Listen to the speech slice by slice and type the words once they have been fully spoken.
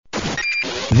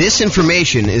This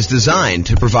information is designed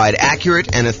to provide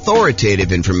accurate and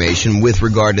authoritative information with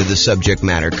regard to the subject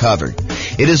matter covered.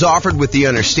 It is offered with the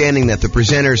understanding that the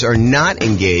presenters are not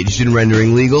engaged in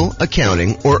rendering legal,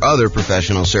 accounting, or other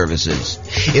professional services.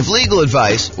 If legal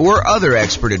advice or other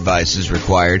expert advice is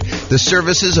required, the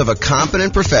services of a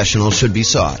competent professional should be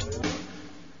sought.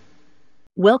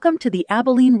 Welcome to the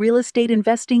Abilene Real Estate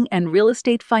Investing and Real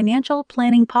Estate Financial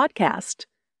Planning Podcast.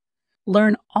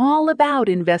 Learn all about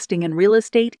investing in real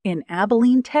estate in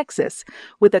Abilene, Texas,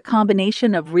 with a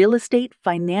combination of real estate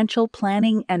financial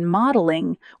planning and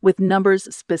modeling with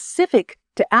numbers specific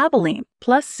to Abilene,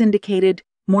 plus syndicated,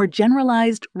 more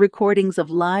generalized recordings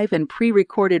of live and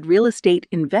pre-recorded real estate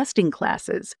investing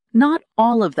classes, not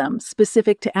all of them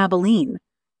specific to Abilene.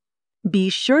 Be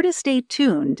sure to stay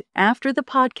tuned after the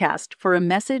podcast for a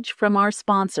message from our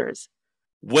sponsors.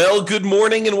 Well, good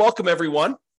morning and welcome,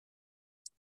 everyone.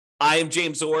 I am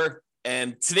James Orr,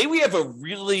 and today we have a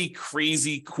really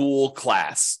crazy, cool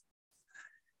class.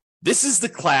 This is the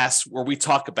class where we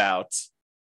talk about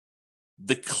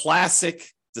the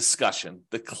classic discussion,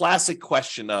 the classic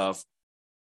question of,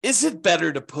 is it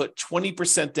better to put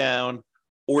 20% down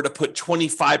or to put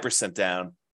 25%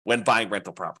 down when buying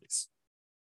rental properties?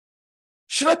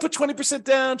 Should I put 20%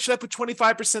 down? Should I put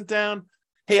 25% down?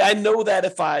 Hey, I know that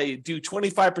if I do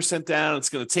 25% down, it's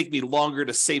going to take me longer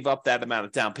to save up that amount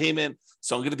of down payment.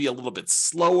 So I'm going to be a little bit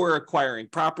slower acquiring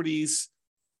properties.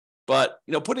 But,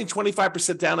 putting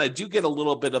 25% down, I do get a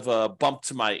little bit of a bump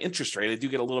to my interest rate. I do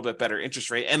get a little bit better interest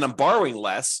rate, and I'm borrowing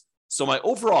less. So my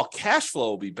overall cash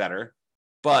flow will be better.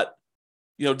 But,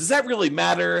 does that really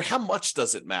matter? How much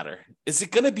does it matter? Is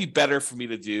it going to be better for me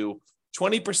to do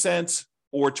 20%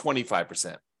 or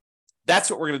 25%? That's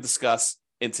what we're going to discuss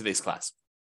in today's class.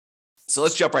 So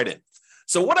let's jump right in.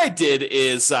 So what I did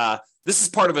is, this is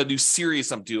part of a new series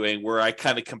I'm doing where I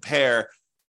kind of compare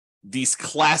these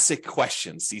classic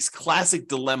questions, these classic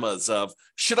dilemmas of,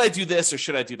 should I do this or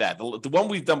should I do that? The one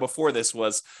we've done before this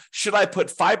was, should I put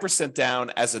 5% down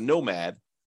as a nomad,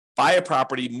 buy a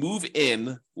property, move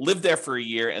in, live there for a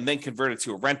year, and then convert it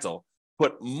to a rental,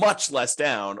 put much less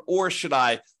down, or should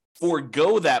I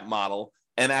forego that model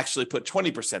and actually put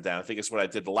 20% down? I think it's what I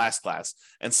did the last class.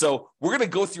 And so we're going to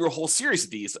go through a whole series of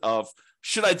these of,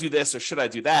 should I do this or should I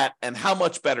do that? And how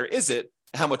much better is it?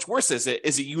 How much worse is it?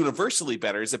 Is it universally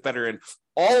better? Is it better in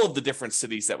all of the different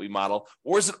cities that we model?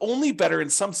 Or is it only better in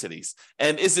some cities?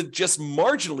 And is it just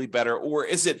marginally better? Or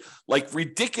is it like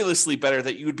ridiculously better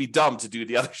that you would be dumb to do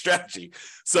the other strategy?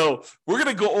 So we're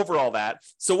going to go over all that.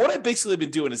 So what I've basically been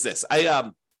doing is this.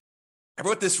 I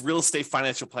wrote this real estate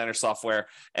financial planner software,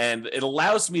 and it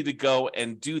allows me to go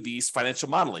and do these financial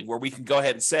modeling where we can go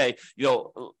ahead and say,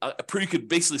 you could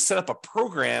basically set up a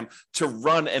program to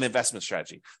run an investment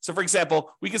strategy. So for example,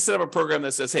 we can set up a program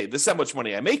that says, hey, this is how much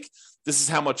money I make. This is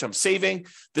how much I'm saving.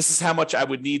 This is how much I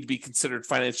would need to be considered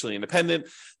financially independent.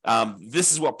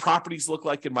 This is what properties look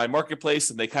like in my marketplace,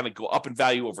 and they kind of go up in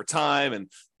value over time, and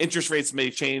interest rates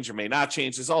may change or may not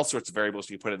change. There's all sorts of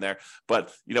variables you put in there,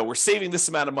 but we're saving this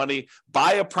amount of money.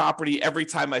 Buy a property every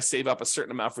time I save up a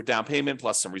certain amount for down payment,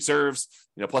 plus some reserves,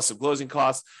 plus some closing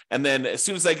costs. And then as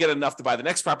soon as I get enough to buy the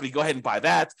next property, go ahead and buy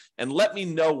that. And let me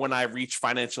know when I reach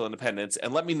financial independence,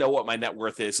 and let me know what my net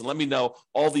worth is. And let me know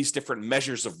all these different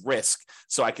measures of risk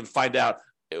so I can find out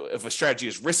if a strategy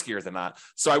is riskier than not.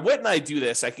 So I went and I do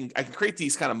this. I can create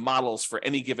these kind of models for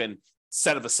any given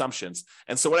set of assumptions.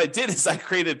 And so what I did is I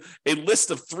created a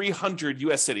list of 300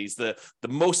 U.S. cities, the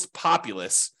most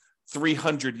populous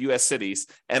 300 U.S. cities,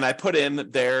 and I put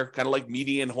in their kind of like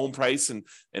median home price and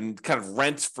kind of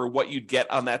rent for what you'd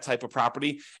get on that type of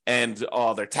property, and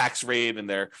their tax rate and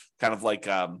their kind of like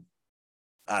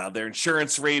their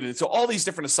insurance rate, and so all these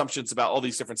different assumptions about all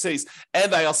these different cities.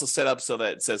 And I also set up so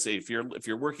that it says, hey, if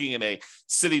you're working in a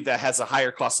city that has a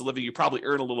higher cost of living, you probably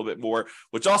earn a little bit more,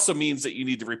 which also means that you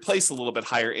need to replace a little bit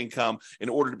higher income in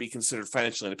order to be considered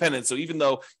financially independent. So even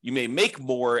though you may make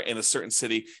more in a certain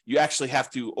city, you actually have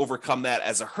to overcome that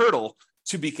as a hurdle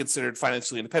to be considered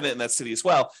financially independent in that city as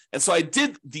well. And so I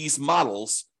did these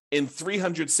models in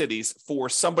 300 cities for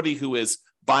somebody who is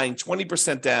buying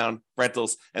 20% down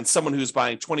rentals and someone who's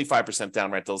buying 25%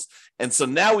 down rentals. And so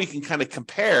now we can kind of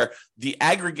compare the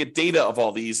aggregate data of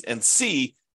all these and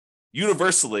see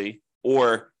universally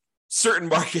or certain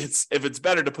markets if it's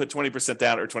better to put 20%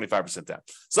 down or 25% down.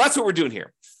 So that's what we're doing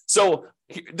here. So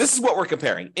this is what we're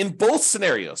comparing. In both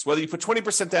scenarios, whether you put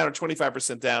 20% down or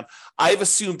 25% down, I've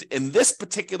assumed in this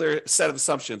particular set of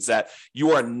assumptions that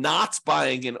you are not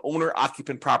buying an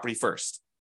owner-occupant property first.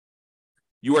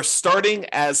 You are starting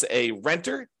as a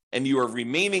renter and you are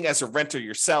remaining as a renter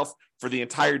yourself for the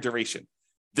entire duration.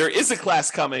 There is a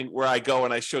class coming where I go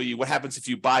and I show you what happens if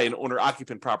you buy an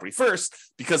owner-occupant property first,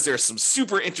 because there are some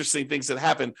super interesting things that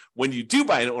happen when you do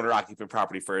buy an owner-occupant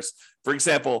property first. For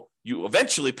example, you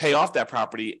eventually pay off that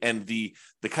property, and the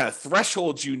kind of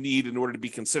thresholds you need in order to be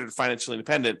considered financially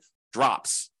independent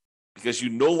drops, because you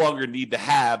no longer need to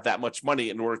have that much money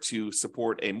in order to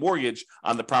support a mortgage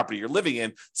on the property you're living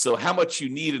in. So how much you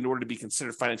need in order to be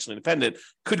considered financially independent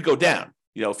could go down.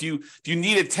 You know, if you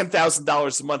needed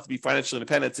 $10,000 a month to be financially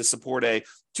independent to support a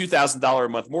 $2,000 a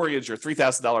month mortgage or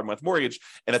 $3,000 a month mortgage,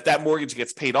 and if that mortgage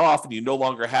gets paid off and you no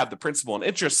longer have the principal and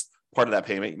interest part of that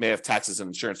payment, you may have taxes and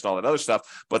insurance and all that other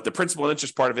stuff, but the principal and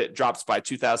interest part of it drops by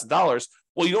 $2,000.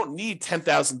 Well, you don't need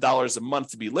 $10,000 a month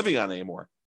to be living on anymore.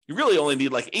 You really only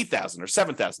need like $8,000 or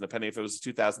 $7,000, depending if it was a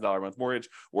 $2,000 a month mortgage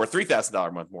or a $3,000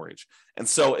 a month mortgage. And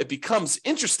so it becomes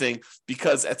interesting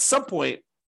because at some point,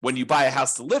 when you buy a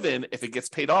house to live in, if it gets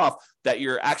paid off, that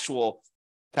your actual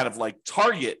kind of like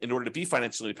target in order to be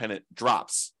financially independent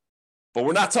drops. But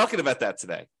we're not talking about that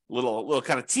today. Little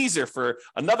kind of teaser for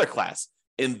another class.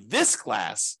 In this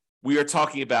class, we are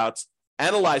talking about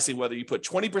analyzing whether you put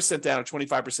 20% down or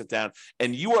 25% down,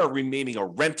 and you are remaining a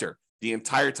renter the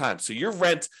entire time. So your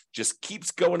rent just keeps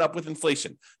going up with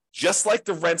inflation, just like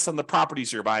the rents on the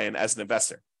properties you're buying as an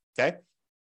investor, okay?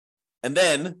 And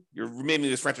then you're remaining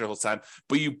this renter the whole time,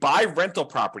 but you buy rental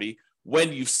property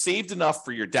when you've saved enough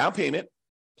for your down payment,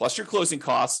 plus your closing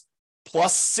costs,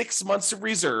 plus 6 months of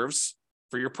reserves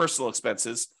for your personal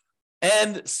expenses,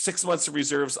 and 6 months of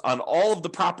reserves on all of the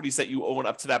properties that you own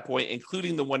up to that point,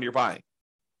 including the one you're buying.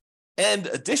 And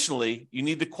additionally, you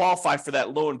need to qualify for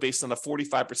that loan based on a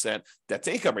 45% debt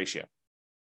to income ratio.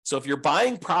 So if you're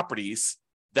buying properties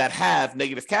that have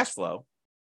negative cash flow,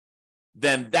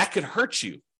 then that could hurt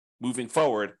you moving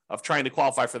forward of trying to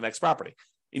qualify for the next property.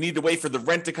 You need to wait for the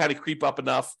rent to kind of creep up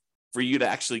enough for you to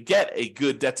actually get a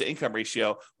good debt to income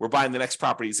ratio where buying the next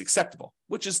property is acceptable,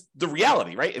 which is the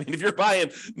reality, right? I mean, if you're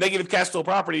buying negative cash flow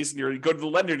properties and you go to the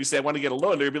lender and you say, I want to get a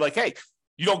loan, they'll be like, hey,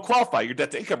 you don't qualify. Your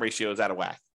debt to income ratio is out of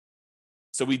whack.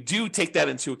 So we do take that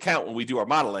into account when we do our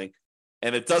modeling.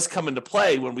 And it does come into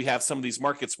play when we have some of these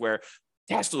markets where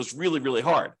cash flow is really, really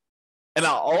hard. And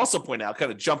I'll also point out,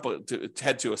 kind of jump to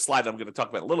head to a slide I'm going to talk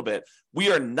about in a little bit,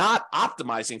 we are not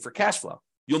optimizing for cash flow.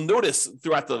 You'll notice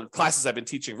throughout the classes I've been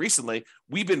teaching recently,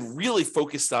 we've been really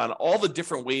focused on all the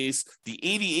different ways, the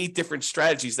 88 different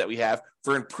strategies that we have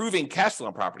for improving cash flow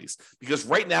on properties. Because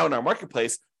right now in our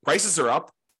marketplace, prices are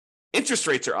up, interest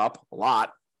rates are up a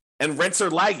lot, and rents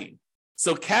are lagging.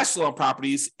 So cash flow on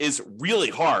properties is really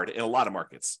hard in a lot of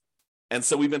markets. And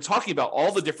so we've been talking about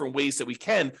all the different ways that we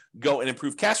can go and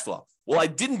improve cash flow. Well, I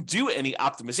didn't do any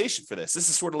optimization for this. This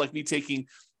is sort of like me taking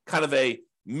kind of a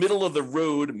middle of the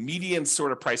road, median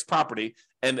sort of price property.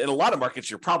 And in a lot of markets,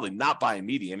 you're probably not buying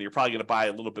median. You're probably going to buy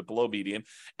a little bit below median.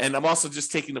 And I'm also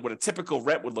just taking what a typical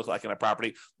rent would look like in a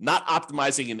property, not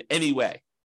optimizing in any way.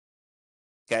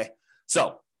 Okay.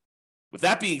 So with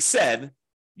that being said,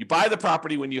 you buy the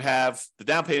property when you have the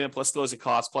down payment plus closing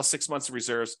costs, plus 6 months of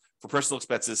reserves for personal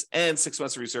expenses, and 6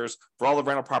 months of reserves for all the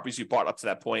rental properties you bought up to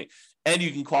that point. And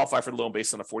you can qualify for the loan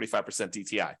based on a 45%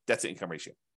 DTI, debt to income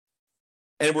ratio.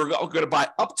 And we're going to buy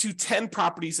up to 10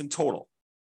 properties in total.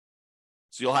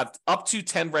 So you'll have up to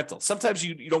 10 rentals. Sometimes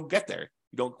you don't get there.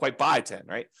 You don't quite buy 10,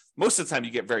 right? Most of the time you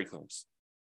get very close.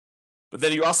 But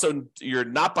then you're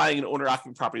not buying an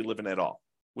owner-occupant property living at all.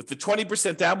 With the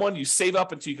 20% down one, you save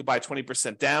up until you can buy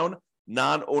 20% down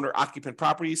non-owner occupant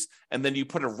properties, and then you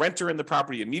put a renter in the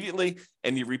property immediately,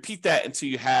 and you repeat that until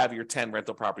you have your 10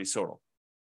 rental properties total,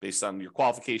 based on your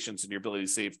qualifications and your ability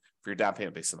to save for your down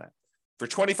payment based on that. For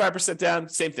 25% down,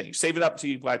 same thing. You save it up until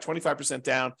you buy 25%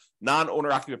 down,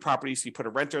 non-owner occupant properties, you put a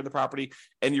renter in the property,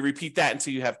 and you repeat that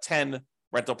until you have 10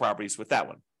 rental properties with that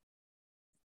one.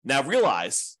 Now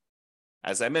realize,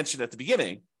 as I mentioned at the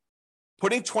beginning,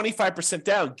 putting 25%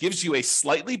 down gives you a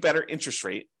slightly better interest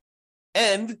rate.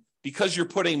 And because you're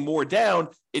putting more down,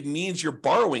 it means you're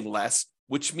borrowing less,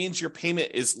 which means your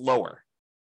payment is lower.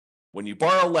 When you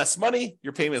borrow less money,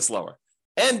 your payment is lower.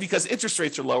 And because interest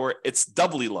rates are lower, it's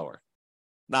doubly lower.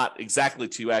 Not exactly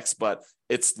 2x, but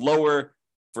it's lower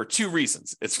for two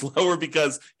reasons. It's lower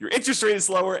because your interest rate is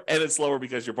lower, and it's lower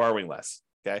because you're borrowing less.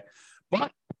 Okay.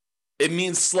 But it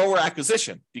means slower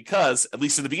acquisition because, at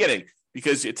least in the beginning,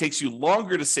 because it takes you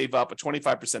longer to save up a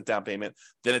 25% down payment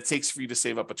than it takes for you to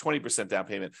save up a 20% down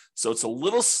payment. So it's a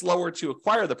little slower to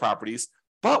acquire the properties,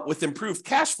 but with improved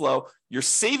cash flow, your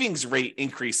savings rate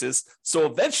increases. So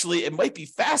eventually it might be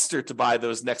faster to buy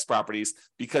those next properties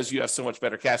because you have so much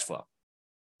better cash flow.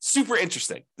 Super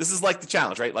interesting. This is like the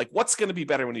challenge, right? Like, what's going to be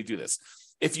better when you do this?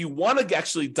 if you want to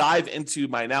actually dive into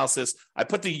my analysis, I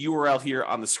put the URL here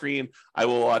on the screen. I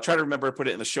will try to remember to put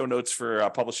it in the show notes for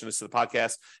publishing this to the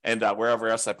podcast and wherever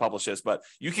else I publish this. But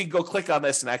you can go click on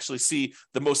this and actually see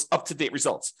the most up-to-date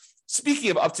results.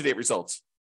 Speaking of up-to-date results,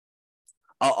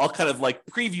 I'll kind of like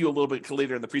preview a little bit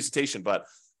later in the presentation, but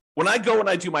when I go and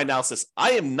I do my analysis,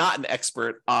 I am not an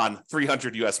expert on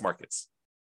 300 US markets,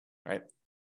 right?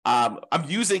 I'm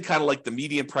using kind of like the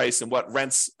median price and what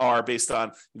rents are based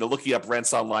on, looking up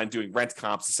rents online, doing rent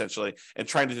comps essentially, and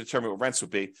trying to determine what rents would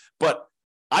be. But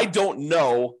I don't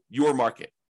know your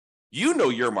market. You know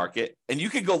your market, and you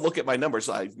can go look at my numbers.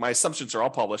 My assumptions are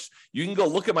all published. You can go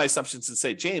look at my assumptions and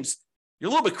say, James, you're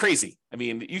a little bit crazy. I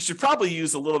mean, you should probably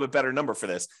use a little bit better number for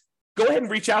this. Go ahead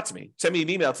and reach out to me. Send me an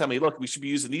email. Tell me, look, we should be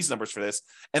using these numbers for this.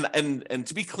 And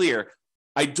to be clear,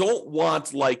 I don't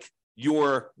want like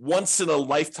your once in a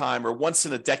lifetime or once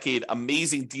in a decade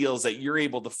amazing deals that you're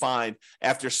able to find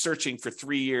after searching for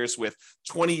 3 years with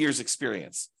 20 years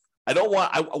experience.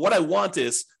 What I want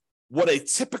is what a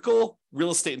typical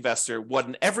real estate investor, what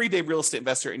an everyday real estate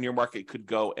investor in your market could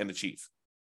go and achieve,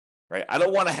 right? I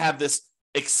don't want to have this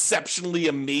exceptionally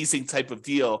amazing type of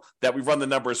deal that we run the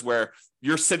numbers where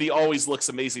your city always looks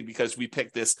amazing because we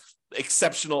picked this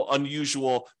exceptional,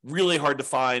 unusual, really hard to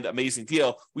find, amazing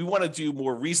deal. We want to do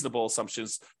more reasonable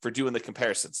assumptions for doing the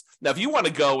comparisons. Now, if you want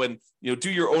to go and do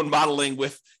your own modeling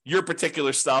with your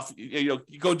particular stuff, you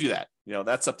go do that.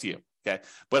 That's up to you. Okay.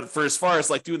 But for as far as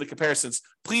like doing the comparisons,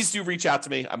 please do reach out to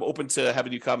me. I'm open to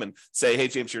having you come and say, hey,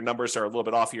 James, your numbers are a little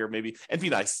bit off here, maybe, and be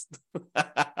nice.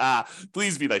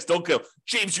 Please be nice. Don't go,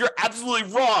 James, you're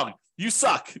absolutely wrong. You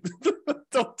suck.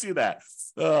 Don't do that.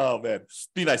 Oh, man.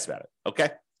 Be nice about it.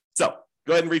 Okay. So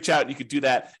go ahead and reach out. You could do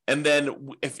that. And then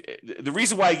if the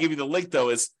reason why I gave you the link, though,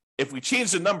 is if we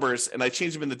change the numbers and I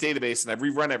change them in the database and I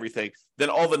rerun everything, then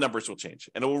all the numbers will change.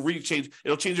 And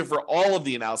it'll change it for all of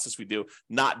the analysis we do,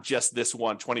 not just this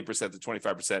one, 20% to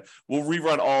 25%. We'll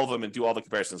rerun all of them and do all the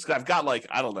comparisons. I've got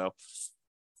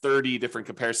 30 different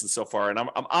comparisons so far, and I'm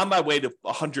on my way to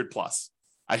 100 plus.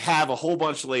 I have a whole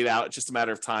bunch laid out. It's just a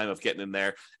matter of time of getting in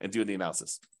there and doing the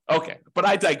analysis. Okay, but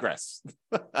I digress.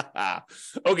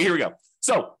 Okay, here we go.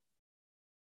 So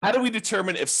how do we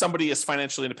determine if somebody is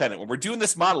financially independent? When we're doing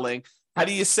this modeling, how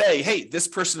do you say, hey, this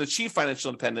person achieved financial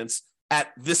independence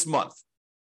at this month?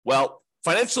 Well,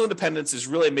 financial independence is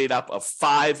really made up of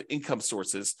 5 income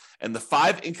sources, and the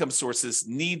 5 income sources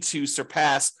need to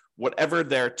surpass whatever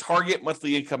their target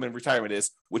monthly income in retirement is,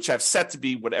 which I've set to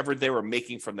be whatever they were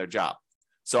making from their job.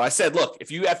 So I said, look, if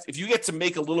you get to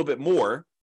make a little bit more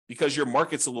because your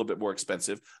market's a little bit more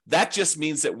expensive, that just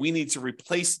means that we need to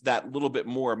replace that little bit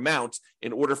more amount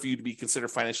in order for you to be considered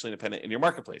financially independent in your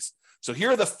marketplace. So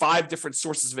here are the 5 different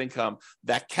sources of income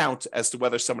that count as to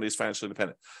whether somebody is financially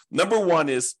independent. Number 1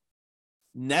 is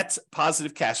net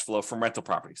positive cash flow from rental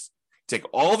properties. Take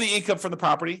all the income from the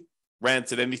property,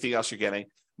 rent, and anything else you're getting,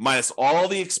 minus all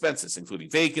the expenses, including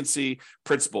vacancy,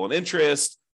 principal and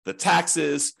interest, the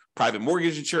taxes, private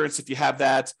mortgage insurance if you have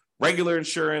that, regular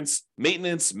insurance,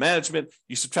 maintenance, management.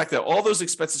 You subtract out all those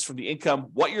expenses from the income.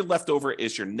 What you're left over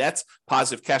is your net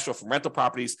positive cash flow from rental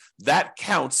properties. That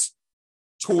counts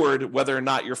toward whether or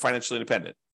not you're financially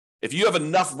independent. If you have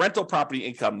enough rental property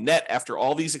income net after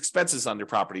all these expenses on your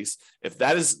properties, if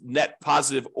that is net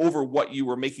positive over what you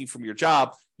were making from your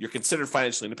job, you're considered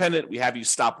financially independent. We have you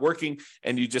stop working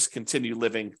and you just continue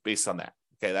living based on that.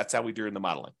 Okay, that's how we do in the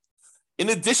modeling. In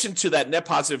addition to that net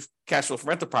positive cash flow from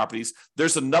rental properties,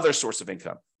 there's another source of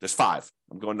income. There's 5.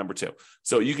 I'm going number 2.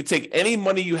 So you can take any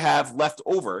money you have left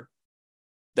over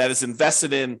that is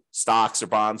invested in stocks or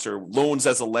bonds or loans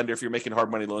as a lender, if you're making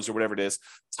hard money loans or whatever it is,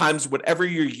 times whatever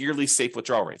your yearly safe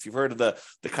withdrawal rate. If you've heard of the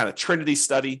kind of Trinity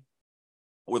study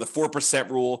or the 4%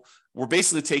 rule, we're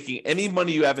basically taking any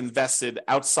money you have invested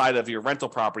outside of your rental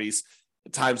properties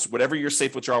times whatever your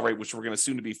safe withdrawal rate, which we're going to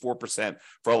assume to be 4%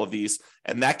 for all of these.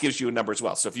 And that gives you a number as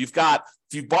well. So if you've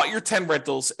bought your 10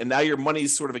 rentals and now your money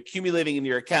is sort of accumulating in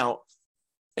your account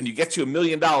and you get to $1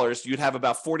 million, you'd have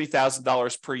about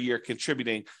 $40,000 per year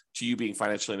contributing to you being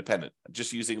financially independent. I'm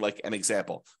just using like an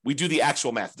example. We do the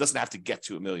actual math. It doesn't have to get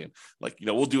to $1 million. Like,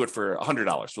 we'll do it for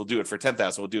 $100. We'll do it for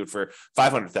 $10,000. We'll do it for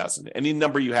 $500,000. Any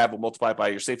number you have, we'll multiply by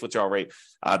your safe withdrawal rate,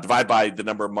 divide by the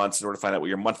number of months in order to find out what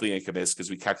your monthly income is, because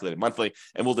we calculate it monthly,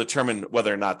 and we'll determine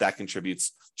whether or not that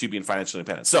contributes to being financially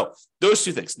independent. So those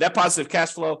 2 things, net positive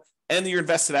cash flow and your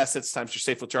invested assets times your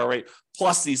safe withdrawal rate,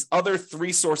 plus these other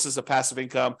 3 sources of passive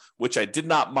income, which I did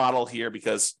not model here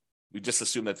because we just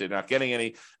assume that they're not getting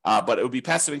any, but it would be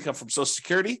passive income from Social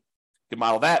Security. You can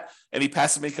model that. Any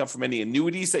passive income from any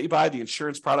annuities that you buy, the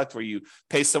insurance product where you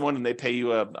pay someone and they pay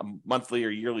you a monthly or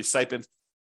yearly stipend,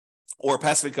 or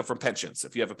passive income from pensions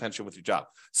if you have a pension with your job.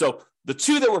 So the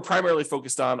two that we're primarily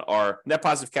focused on are net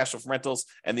positive cash flow from rentals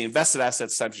and the invested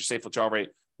assets times your safe withdrawal rate.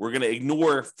 We're going to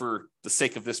ignore, for the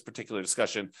sake of this particular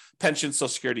discussion, pensions, Social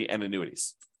Security, and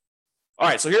annuities. All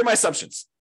right, so here are my assumptions.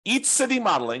 Each city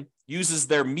modeling uses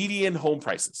their median home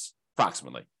prices,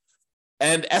 approximately,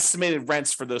 and estimated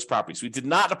rents for those properties. We did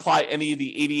not apply any of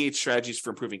the 88 strategies for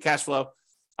improving cash flow.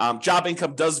 Job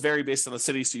income does vary based on the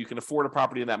city, so you can afford a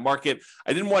property in that market.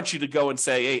 I didn't want you to go and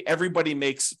say, hey, everybody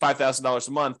makes $5,000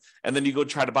 a month, and then you go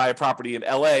try to buy a property in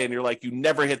LA, and you're like, you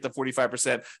never hit the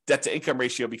 45% debt to income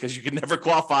ratio because you can never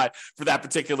qualify for that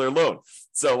particular loan.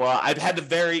 So I've had to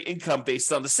vary income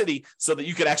based on the city so that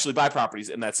you could actually buy properties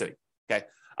in that city, okay?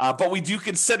 But we do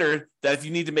consider that if you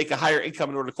need to make a higher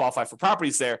income in order to qualify for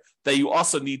properties there, that you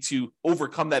also need to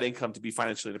overcome that income to be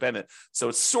financially independent. So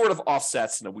it sort of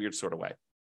offsets in a weird sort of way.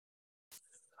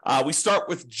 We start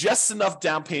with just enough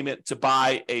down payment to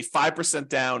buy a 5%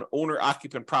 down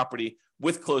owner-occupant property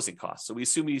with closing costs. So we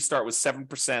assume you start with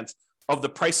 7% of the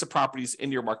price of properties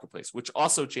in your marketplace, which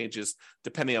also changes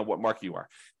depending on what market you are.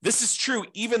 This is true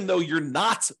even though you're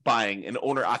not buying an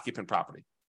owner-occupant property,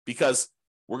 because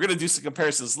we're going to do some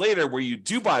comparisons later where you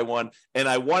do buy one, and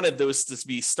I wanted those to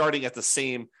be starting at the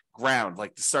same ground,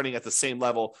 like starting at the same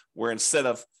level, where instead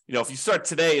of, if you start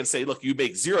today and say, look, you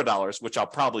make $0, which I'll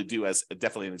probably do as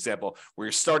definitely an example, where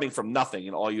you're starting from nothing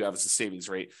and all you have is a savings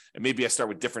rate, and maybe I start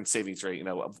with different savings rate,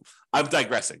 I'm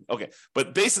digressing. Okay.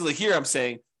 But basically here I'm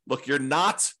saying, look, you're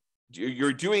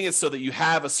doing it so that you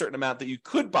have a certain amount that you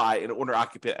could buy an owner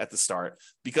occupant at the start,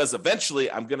 because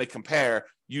eventually I'm going to compare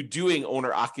you doing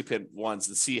owner occupant ones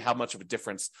and see how much of a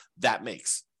difference that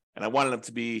makes. And I wanted them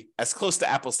to be as close to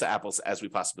apples as we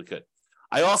possibly could.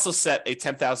 I also set a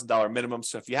 $10,000 minimum.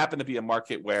 So if you happen to be a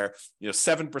market where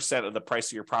 7% of the price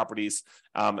of your properties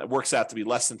it works out to be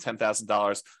less than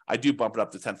 $10,000, I do bump it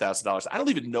up to $10,000. I don't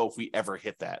even know if we ever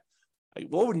hit that.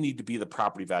 What would need to be the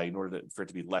property value in order for it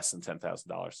to be less than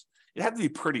 $10,000? It had to be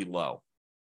pretty low.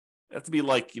 It had to be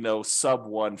like sub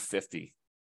 150.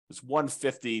 It's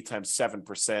 150 times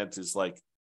 7% is like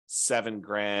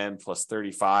 $7,000 plus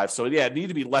 35. So yeah, it need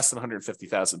to be less than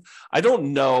 150,000. I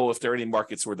don't know if there are any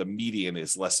markets where the median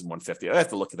is less than 150. I have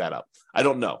to look that up. I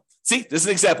don't know. See, this is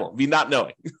an example of me not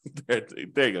knowing.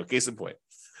 There you go. Case in point.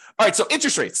 All right. So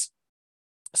interest rates.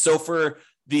 So for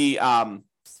the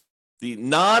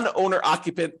non-owner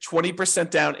occupant 20%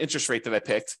 down interest rate that I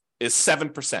picked is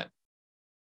 7%.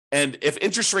 And if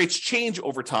interest rates change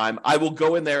over time, I will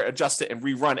go in there, adjust it, and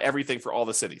rerun everything for all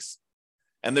the cities.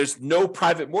 And there's no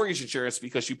private mortgage insurance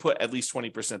because you put at least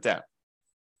 20% down.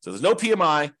 So there's no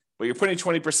PMI, but you're putting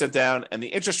 20% down, and the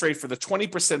interest rate for the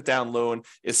 20% down loan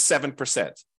is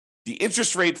 7%. The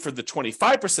interest rate for the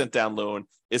 25% down loan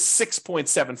is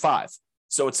 6.75.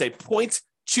 So it's a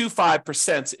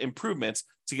 0.25% improvement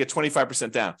to get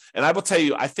 25% down. And I will tell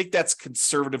you, I think that's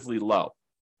conservatively low.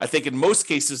 I think in most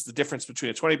cases, the difference between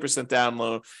a 20% down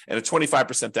loan and a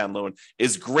 25% down loan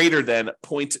is greater than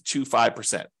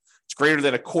 0.25%. It's greater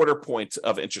than a quarter point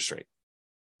of interest rate.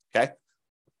 Okay.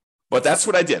 But that's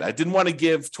what I did. I didn't want to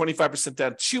give 25%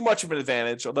 down too much of an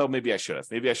advantage, although maybe I should have.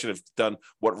 Maybe I should have done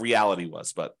what reality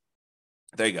was, but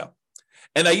there you go.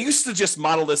 And I used to just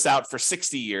model this out for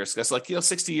 60 years. Because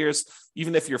 60 years,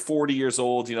 even if you're 40 years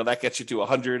old, that gets you to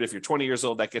 100. If you're 20 years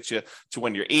old, that gets you to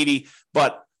when you're 80.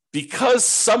 But because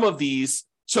some of these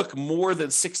took more than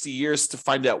 60 years to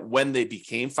find out when they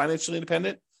became financially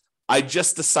independent, I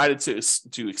just decided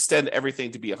to extend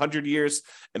everything to be 100 years.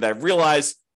 And I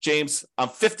realized, James, I'm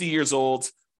 50 years old.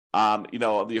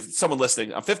 If someone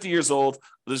listening, I'm 50 years old.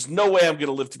 There's no way I'm going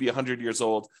to live to be 100 years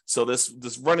old. So this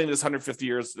running this 150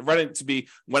 years, running to be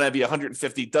when I be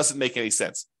 150 doesn't make any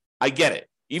sense. I get it.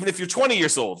 Even if you're 20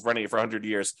 years old, running it for 100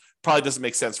 years probably doesn't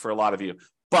make sense for a lot of you.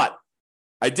 But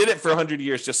I did it for 100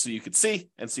 years just so you could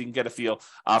see and so you can get a feel.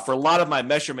 For a lot of my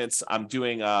measurements, I'm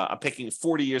picking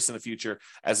 40 years in the future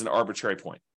as an arbitrary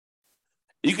point.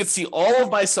 You can see all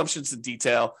of my assumptions in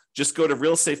detail. Just go to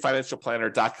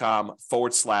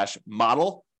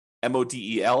realestatefinancialplanner.com/model,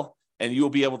 MODEL, and you will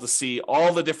be able to see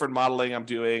all the different modeling I'm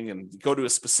doing and go to a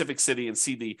specific city and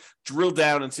see the drill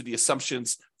down into the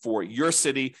assumptions for your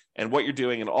city and what you're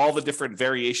doing and all the different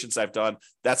variations I've done.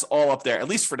 That's all up there, at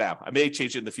least for now. I may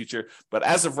change it in the future, but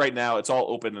as of right now, it's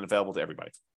all open and available to everybody.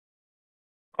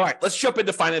 All right, let's jump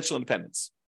into financial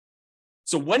independence.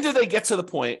 So when do they get to the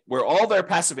point where all their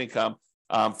passive income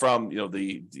from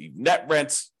the net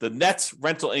rent, the net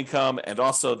rental income, and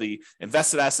also the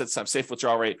invested assets times safe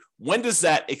withdrawal rate, when does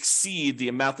that exceed the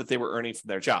amount that they were earning from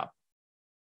their job?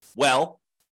 Well,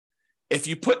 if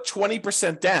you put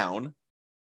 20% down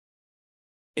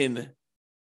in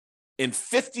in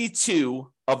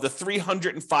 52 of the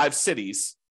 305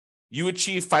 cities, you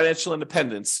achieve financial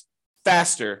independence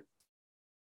faster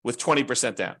with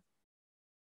 20% down.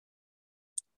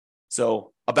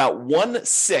 So about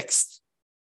 1/6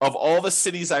 of all the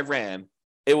cities I ran,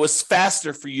 it was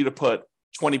faster for you to put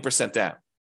 20% down.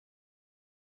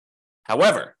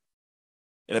 However,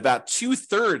 in about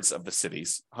 2/3 of the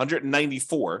cities,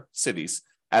 194 cities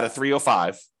out of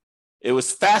 305, it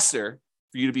was faster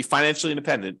for you to be financially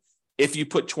independent if you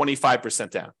put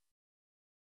 25% down.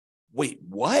 Wait,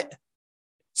 what?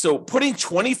 So putting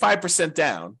 25%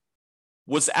 down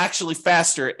was actually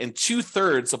faster in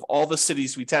 2/3 of all the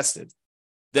cities we tested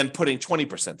than putting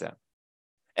 20% down.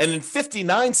 And in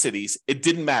 59 cities, it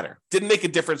didn't matter. Didn't make a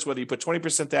difference whether you put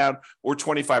 20% down or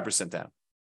 25% down.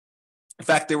 In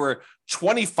fact, there were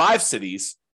 25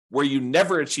 cities where you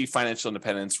never achieved financial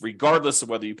independence, regardless of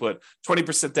whether you put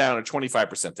 20% down or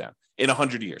 25% down in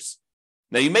 100 years.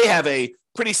 Now, you may have a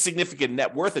pretty significant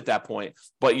net worth at that point,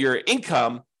 but your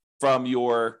income from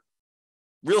your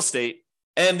real estate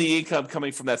and the income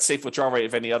coming from that safe withdrawal rate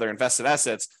of any other invested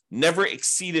assets never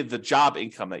exceeded the job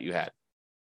income that you had.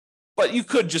 But you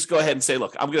could just go ahead and say,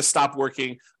 look, I'm going to stop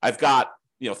working. I've got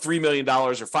 $3 million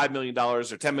or $5 million or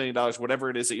 $10 million, whatever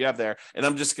it is that you have there, and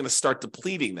I'm just going to start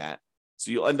depleting that.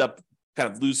 So you'll end up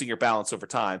kind of losing your balance over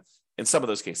time in some of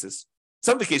those cases.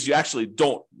 Some of the cases you actually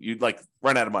don't. You'd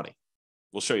run out of money.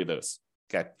 We'll show you those.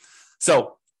 Okay.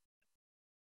 So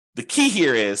the key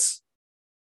here is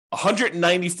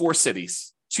 194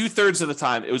 cities, 2/3 of the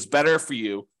time, it was better for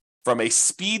you from a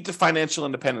speed to financial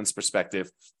independence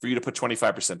perspective for you to put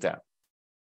 25% down.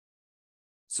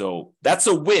 So that's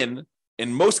a win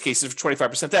in most cases for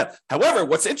 25% down. However,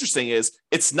 what's interesting is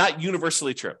it's not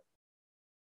universally true.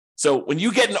 So when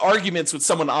you get in arguments with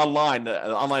someone online,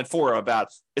 an online forum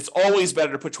about it's always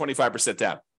better to put 25%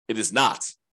 down, it is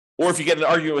not. Or if you get in an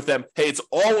argument with them, hey, it's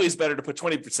always better to put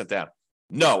 20% down.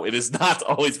 No, it is not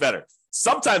always better.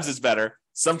 Sometimes it's better,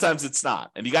 sometimes it's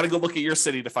not. And you got to go look at your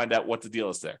city to find out what the deal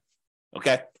is there.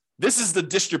 Okay, this is the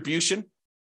distribution.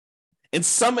 In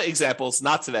some examples,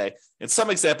 not today, in some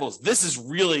examples, this is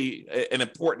really an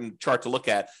important chart to look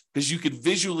at because you could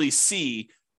visually see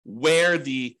where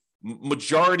the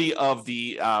majority of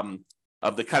the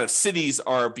kind of cities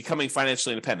are becoming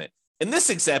financially independent. In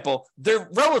this example, they're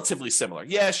relatively similar.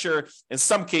 Yeah, sure. In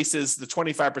some cases, the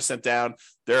 25% down,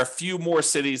 there are a few more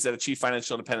cities that achieve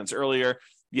financial independence earlier.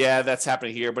 Yeah, that's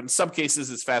happening here. But in some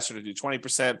cases, it's faster to do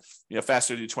 20%,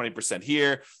 faster to do 20%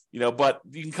 here, but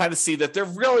you can kind of see that they're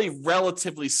really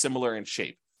relatively similar in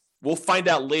shape. We'll find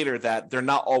out later that they're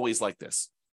not always like this.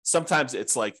 Sometimes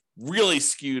it's really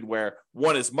skewed where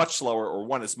one is much slower or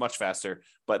one is much faster.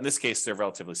 But in this case, they're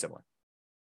relatively similar.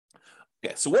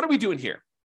 Okay, so what are we doing here?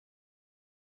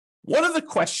 One of the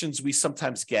questions we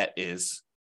sometimes get is,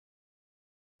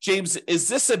 James, is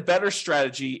this a better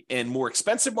strategy in more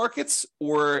expensive markets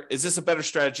or is this a better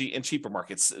strategy in cheaper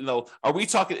markets? Are we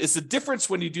talking, is the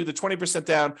difference when you do the 20%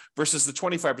 down versus the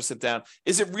 25% down,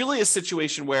 is it really a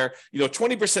situation where,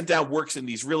 20% down works in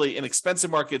these really inexpensive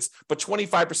markets, but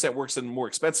 25% works in more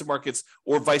expensive markets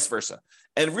or vice versa?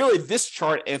 And really this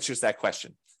chart answers that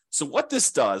question. So what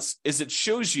this does is it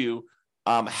shows you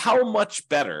how much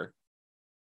better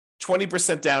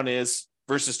 20% down is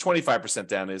versus 25%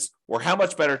 down is, or how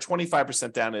much better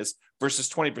 25% down is versus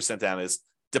 20% down is,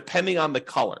 depending on the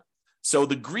color. So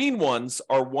the green ones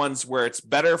are ones where it's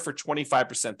better for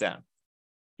 25% down.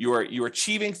 You're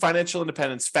achieving financial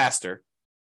independence faster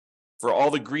for all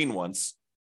the green ones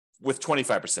with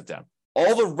 25% down.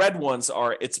 All the red ones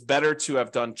are it's better to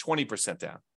have done 20%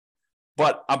 down.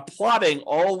 But I'm plotting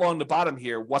all along the bottom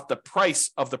here what the price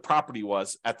of the property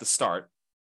was at the start.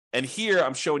 And here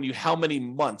I'm showing you how many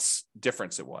months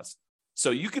difference it was.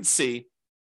 So you could see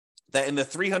that in the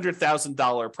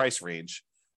 $300,000 price range,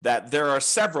 that there are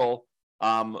several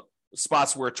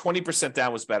spots where 20%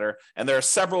 down was better, and there are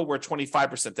several where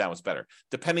 25% down was better,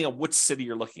 depending on which city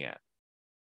you're looking at.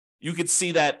 You could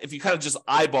see that if you kind of just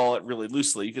eyeball it really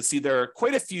loosely, you can see there are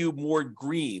quite a few more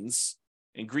greens,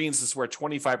 and greens is where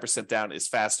 25% down is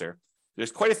faster.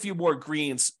 There's quite a few more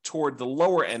greens toward the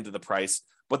lower end of the price,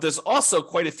 but there's also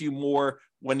quite a few more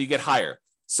when you get higher.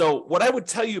 So what I would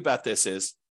tell you about this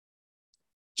is,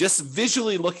 just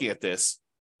visually looking at this,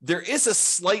 there is a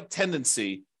slight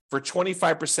tendency for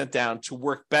 25% down to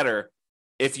work better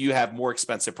if you have more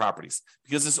expensive properties,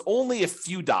 because there's only a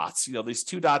few dots, these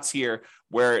two dots here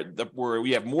where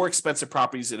we have more expensive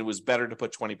properties and it was better to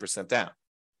put 20% down.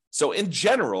 So in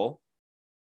general,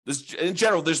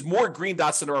 there's more green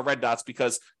dots than there are red dots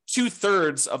because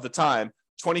 2/3 of the time,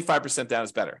 25% down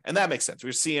is better. And that makes sense.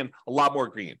 We're seeing a lot more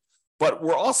green. But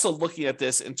we're also looking at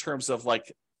this in terms of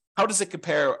how does it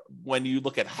compare when you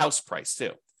look at house price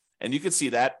too? And you can see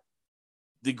that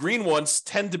the green ones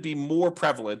tend to be more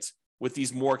prevalent with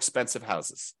these more expensive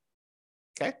houses.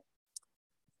 Okay.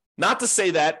 Not to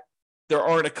say that there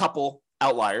aren't a couple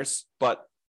outliers, but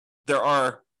there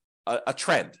are a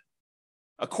trend,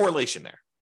 a correlation there.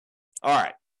 All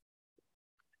right.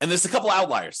 And there's a couple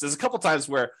outliers. There's a couple times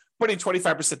where putting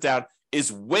 25% down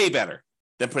is way better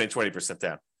than putting 20%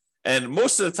 down. And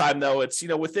most of the time, though, it's,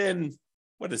 within,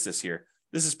 what is this here?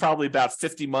 This is probably about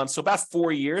 50 months, so about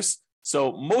 4 years.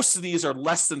 So most of these are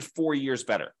less than 4 years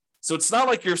better. So it's not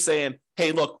like you're saying,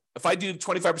 hey, look, if I do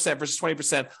 25% versus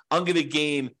 20%, I'm going to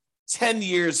gain 10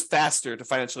 years faster to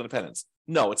financial independence.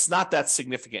 No, it's not that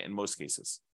significant in most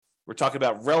cases. We're talking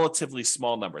about relatively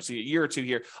small numbers, a year or two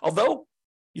here. Although,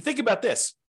 you think about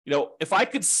this, if I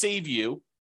could save you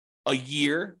a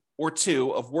year or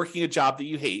two of working a job that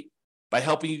you hate by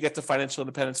helping you get to financial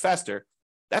independence faster,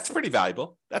 that's pretty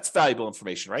valuable. That's valuable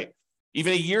information, right?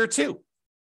 Even a year or two,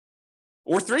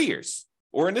 or 3 years,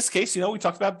 or in this case, we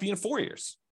talked about being 4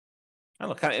 years. I don't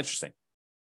know, kind of interesting.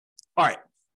 All right,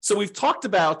 so we've talked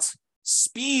about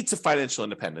speed to financial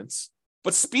independence,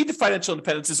 but speed to financial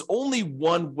independence is only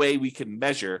one way we can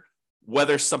measure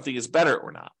whether something is better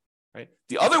or not, right?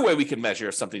 The other way we can measure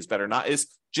if something's better or not is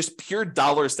just pure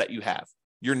dollars that you have,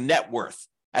 your net worth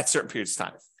at certain periods of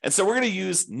time. And so we're going to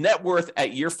use net worth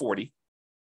at year 40,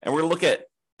 and we're going to look at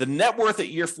the net worth at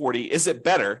year 40. Is it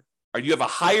better, or do you have a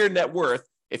higher net worth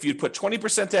if you put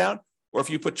 20% down or if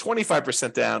you put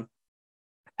 25% down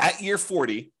at year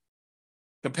 40,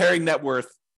 comparing net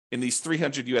worth in these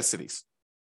 300 US cities?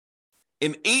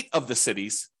 In 8 of the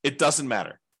cities, it doesn't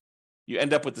matter. You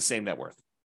end up with the same net worth,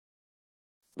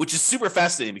 which is super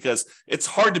fascinating because it's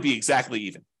hard to be exactly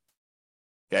even.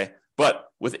 Okay. But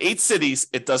with 8 cities,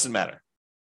 it doesn't matter.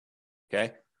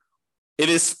 Okay. It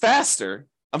is faster.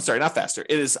 I'm sorry, not faster.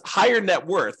 It is higher net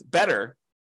worth, better.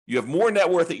 You have more net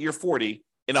worth at year 40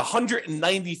 in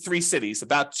 193 cities,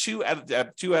 about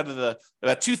about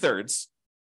 2/3,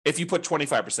 if you put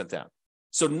 25% down.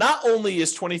 So not only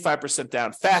is 25%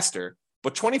 down faster,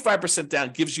 but 25%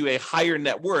 down gives you a higher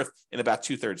net worth in about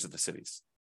 2/3 of the cities.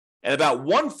 And about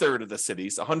 1/3 of the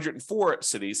cities, 104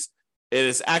 cities, it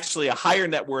is actually a higher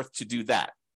net worth to do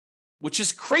that, which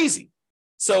is crazy.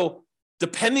 So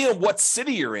depending on what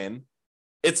city you're in,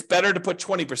 it's better to put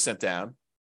 20% down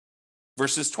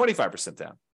versus 25%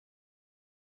 down.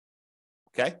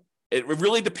 Okay? It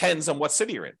really depends on what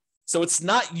city you're in. So it's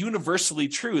not universally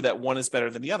true that one is better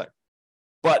than the other.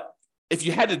 But if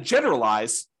you had to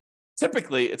generalize,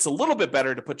 typically it's a little bit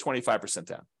better to put 25%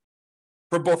 down.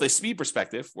 From both a speed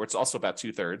perspective, where it's also about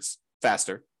 2/3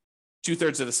 faster,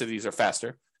 2/3 of the cities are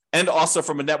faster, and also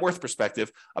from a net worth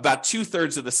perspective, about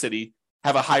 2/3 of the city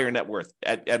have a higher net worth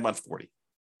at month 40.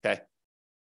 Okay.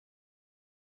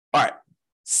 All right.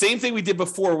 Same thing we did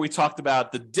before. We talked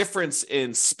about the difference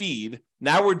in speed.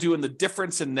 Now we're doing the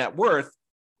difference in net worth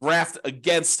graphed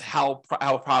against how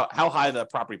high the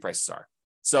property prices are.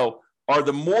 So are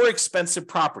the more expensive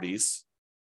properties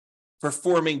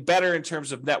performing better in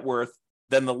terms of net worth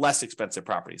than the less expensive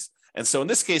properties? And so in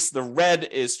this case, the red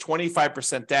is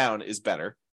 25% down is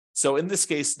better. So in this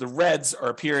case, the reds are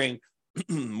appearing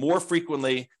more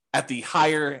frequently at the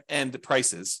higher end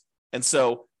prices. And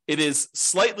so it is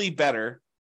slightly better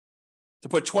to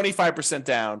put 25%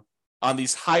 down on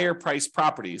these higher priced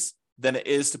properties than it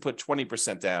is to put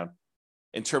 20% down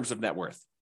in terms of net worth.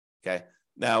 Okay.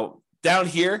 Now down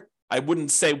here, I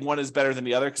wouldn't say one is better than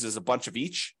the other because there's a bunch of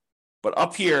each, but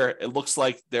up here, it looks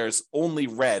like there's only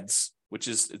reds, which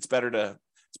is, it's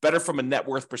better from a net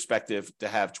worth perspective to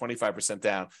have 25%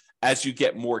 down as you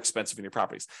get more expensive in your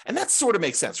properties. And that sort of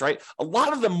makes sense, right? A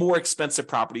lot of the more expensive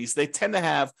properties, they tend to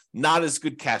have not as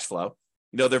good cash flow.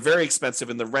 They're very expensive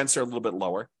and the rents are a little bit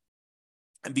lower.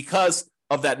 And because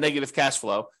of that negative cash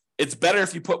flow, it's better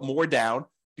if you put more down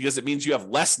because it means you have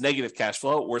less negative cash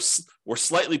flow or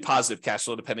slightly positive cash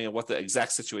flow, depending on what the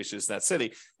exact situation is in that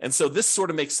city. And so this sort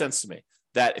of makes sense to me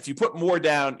that if you put more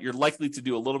down, you're likely to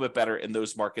do a little bit better in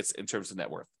those markets in terms of net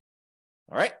worth.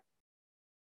 All right.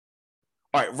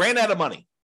 Ran out of money.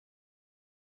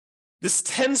 This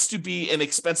tends to be in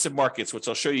expensive markets, which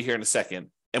I'll show you here in a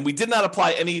second. And we did not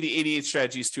apply any of the 88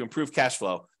 strategies to improve cash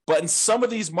flow. But in some of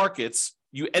these markets,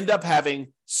 you end up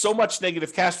having so much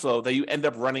negative cash flow that you end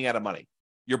up running out of money.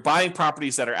 You're buying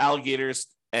properties that are alligators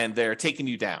and they're taking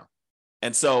you down.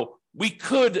 And so we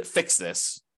could fix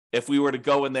this if we were to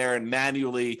go in there and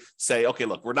manually say, okay,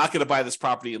 look, we're not going to buy this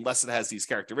property unless it has these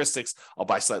characteristics. I'll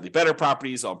buy slightly better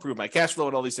properties. I'll improve my cash flow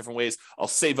in all these different ways. I'll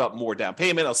save up more down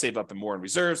payment. I'll save up more in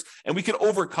reserves. And we can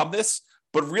overcome this.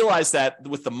 but realize that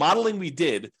with the modeling we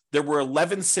did, there were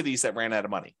 11 cities that ran out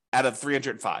of money out of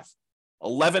 305.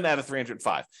 11 out of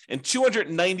 305. In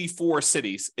 294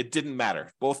 cities, it didn't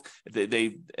matter.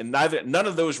 None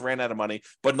of those ran out of money,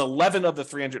 but in 11 of the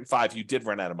 305, you did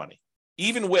run out of money,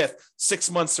 even with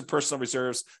 6 months of personal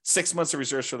reserves, 6 months of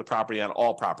reserves for the property on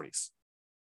all properties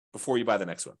before you buy the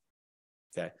next one.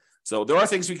 Okay. So there are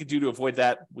things we could do to avoid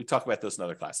that. We talk about those in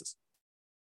other classes.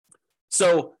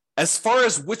 So as far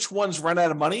as which ones run out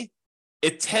of money,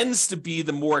 it tends to be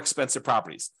the more expensive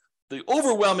properties. The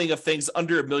overwhelming of things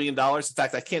under $1 million. In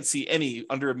fact, I can't see any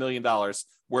under $1 million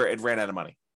where it ran out of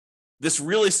money. This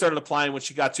really started applying when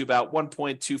she got to about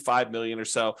 1.25 million or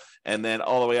so, and then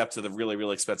all the way up to the really,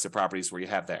 really expensive properties where you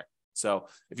have there. So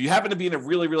if you happen to be in a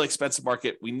really, really expensive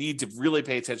market, we need to really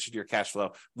pay attention to your cash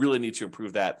flow, really need to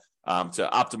improve that, to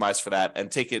optimize for that,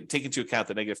 and take into account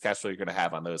the negative cash flow you're going to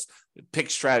have on those. Pick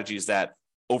strategies that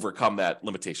overcome that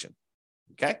limitation.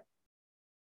 Okay?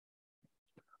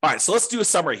 All right, so let's do a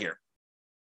summary here.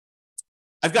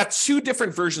 I've got two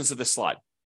different versions of this slide.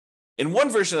 In one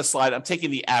version of the slide, I'm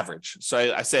taking the average. So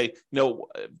I say,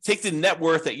 take the net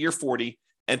worth at year 40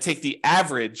 and take the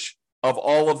average of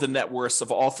all of the net worths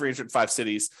of all 305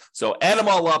 cities. So add them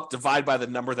all up, divide by the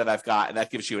number that I've got, and that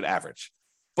gives you an average.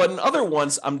 But in other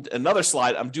ones, another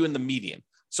slide, I'm doing the median.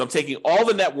 So I'm taking all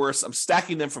the net worths, I'm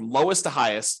stacking them from lowest to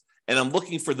highest, and I'm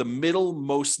looking for the middle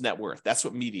most net worth. That's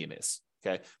what median is.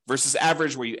 Okay, versus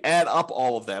average, where you add up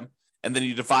all of them and then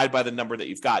you divide by the number that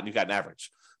you've got, and you've got an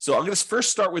average. So I'm going to first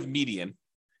start with median,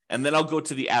 and then I'll go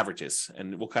to the averages,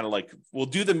 and we'll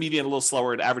do the median a little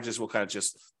slower, and averages we'll kind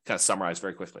of summarize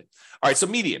very quickly. All right, so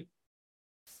median.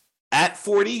 At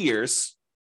 40 years,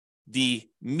 the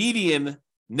median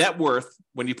net worth,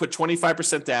 when you put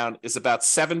 25% down, is about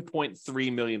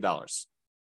 $7.3 million.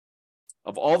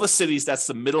 Of all the cities, that's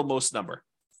the middlemost number.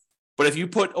 But if you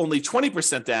put only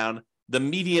 20% down, the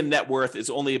median net worth is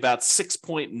only about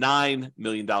 $6.9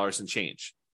 million in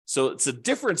change. So it's a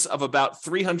difference of about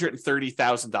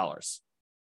 $330,000,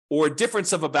 or a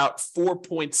difference of about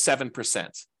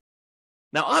 4.7%.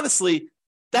 Now, honestly,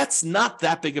 that's not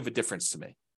that big of a difference to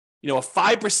me. A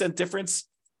 5% difference,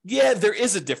 yeah, there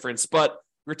is a difference, but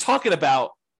we're talking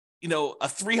about, a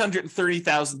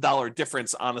 $330,000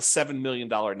 difference on a $7 million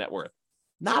net worth.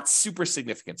 Not super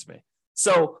significant to me.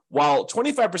 So while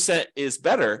 25% is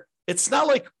better, it's not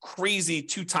like crazy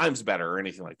 2 times better or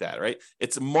anything like that, right?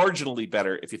 It's marginally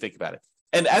better if you think about it.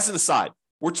 And as an aside,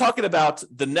 we're talking about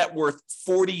the net worth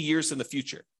 40 years in the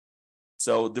future.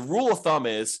 So the rule of thumb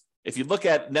is, if you look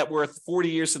at net worth 40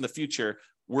 years in the future,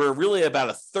 we're really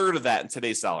about a third of that in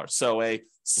today's dollars. So a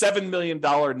 $7 million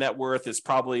net worth is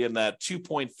probably in that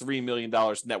 $2.3 million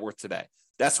net worth today.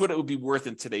 That's what it would be worth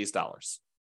in today's dollars.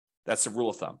 That's the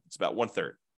rule of thumb. It's about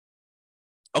 1/3.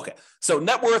 Okay, so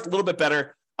net worth, a little bit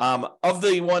better. Of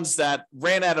the ones that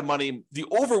ran out of money, the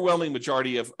overwhelming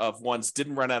majority of ones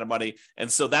didn't run out of money.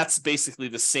 And so that's basically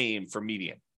the same for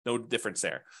median. No difference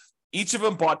there. Each of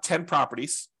them bought 10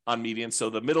 properties on median. So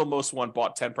the middlemost one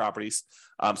bought 10 properties.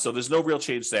 So there's no real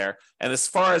change there. And as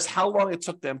far as how long it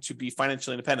took them to be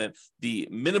financially independent, the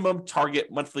minimum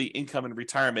target monthly income and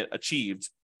retirement achieved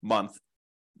month,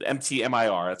 the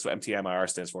MTMIR, that's what MTMIR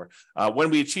stands for. When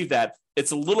we achieve that,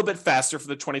 it's a little bit faster for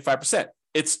the 25%.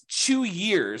 It's 2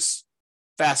 years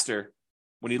faster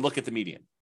when you look at the median.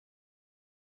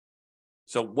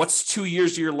 So what's 2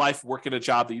 years of your life working a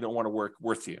job that you don't want to work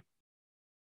worth to you?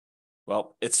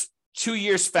 Well, it's 2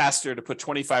 years faster to put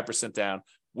 25% down,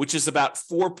 which is about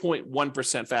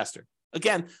 4.1% faster.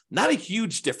 Again, not a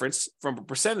huge difference from a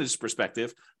percentage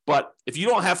perspective, but if you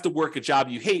don't have to work a job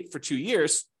you hate for 2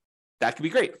 years, that could be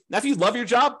great. Now, if you love your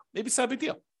job, maybe it's not a big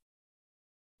deal,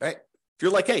 right? If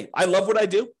you're like, hey, I love what I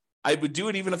do, I would do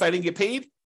it even if I didn't get paid,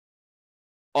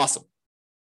 awesome.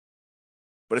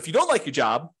 But if you don't like your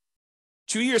job,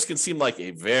 2 years can seem like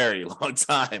a very long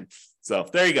time. So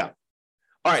there you go.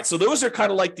 All right, so those are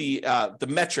kind of like the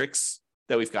metrics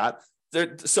that we've got.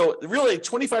 So really,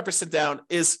 25% down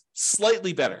is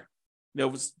slightly better.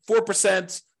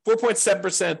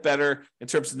 4.7% better in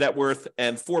terms of net worth,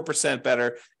 and 4%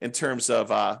 better in terms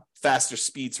of faster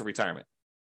speed to retirement,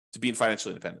 to being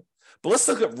financially independent. But let's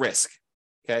look at risk.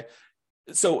 Okay,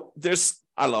 so there's,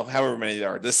 I don't know, however many there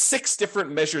are. There's 6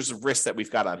 different measures of risk that we've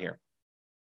got on here.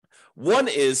 One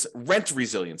is rent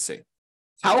resiliency.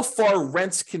 How far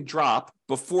rents can drop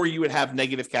before you would have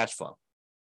negative cash flow.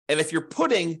 And if you're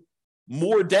putting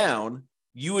more down,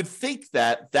 you would think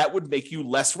that that would make you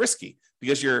less risky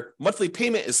because your monthly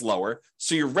payment is lower.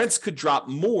 So your rents could drop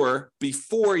more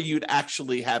before you'd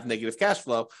actually have negative cash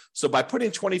flow. So by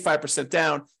putting 25%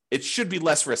 down, it should be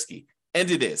less risky. And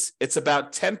it is. It's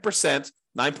about 10%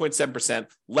 9.7%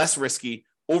 less risky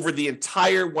over the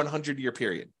entire 100-year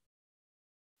period.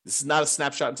 This is not a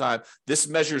snapshot in time. This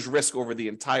measures risk over the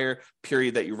entire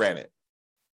period that you ran it.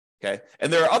 Okay.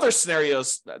 And there are other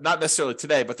scenarios, not necessarily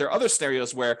today, but there are other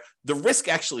scenarios where the risk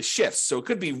actually shifts. So it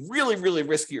could be really, really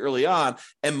risky early on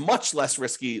and much less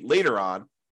risky later on,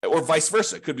 or vice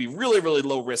versa. It could be really, really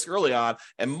low risk early on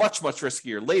and much, much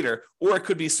riskier later, or it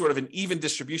could be sort of an even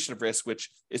distribution of risk, which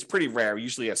is pretty rare. We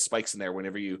usually have spikes in there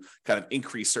whenever you kind of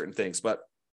increase certain things, but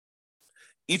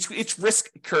each risk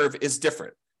curve is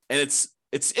different. And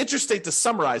it's interesting to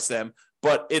summarize them,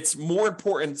 but it's more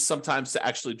important sometimes to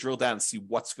actually drill down and see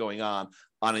what's going on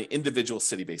an individual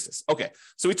city basis. Okay,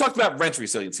 so we talked about rent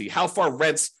resiliency, how far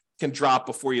rents can drop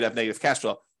before you'd have negative cash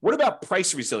flow. What about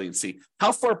price resiliency?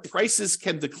 How far prices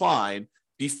can decline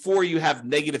before you have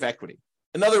negative equity?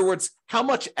 In other words, how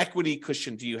much equity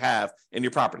cushion do you have in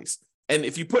your properties? And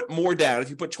if you put more down,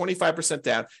 if you put 25%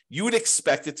 down, you would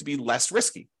expect it to be less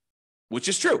risky, which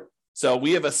is true. So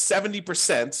we have a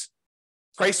 70%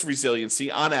 price resiliency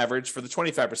on average for the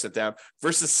 25% down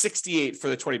versus 68 for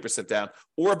the 20% down,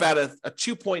 or about a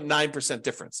 2.9%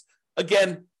 difference.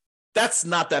 Again, that's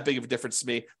not that big of a difference to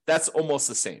me. That's almost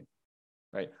the same,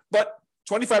 right? But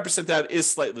 25% down is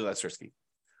slightly less risky.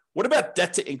 What about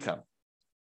debt to income?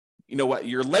 You know what?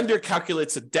 Your lender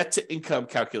calculates a debt to income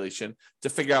calculation to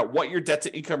figure out what your debt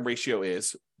to income ratio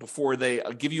is before they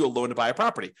give you a loan to buy a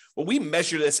property. Well, we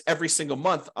measure this every single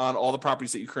month on all the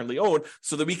properties that you currently own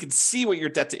so that we can see what your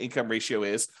debt to income ratio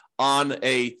is on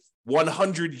a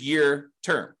 100-year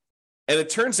term. And it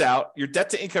turns out your debt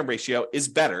to income ratio is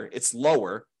better. It's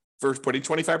lower for putting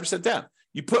 25% down.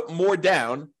 You put more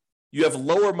down, you have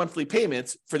lower monthly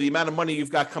payments for the amount of money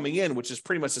you've got coming in, which is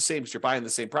pretty much the same because you're buying the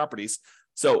same properties.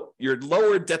 So your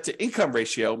lower debt to income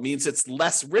ratio means it's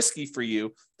less risky for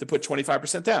you to put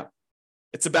 25% down.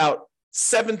 It's about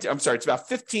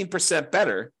 15%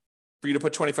 better for you to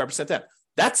put 25% down.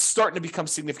 That's starting to become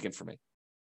significant for me.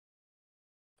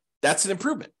 That's an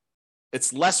improvement.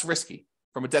 It's less risky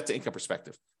from a debt to income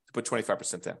perspective to put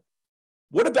 25% down.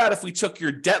 What about if we took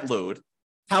your debt load,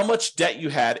 how much debt you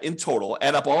had in total,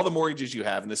 add up all the mortgages you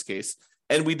have in this case,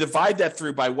 and we divide that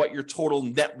through by what your total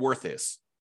net worth is?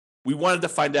 We wanted to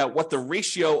find out what the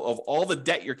ratio of all the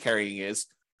debt you're carrying is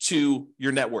to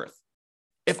your net worth.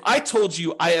 If I told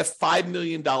you I have $5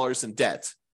 million in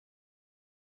debt,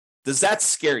 does that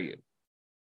scare you?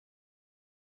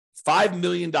 $5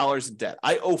 million in debt.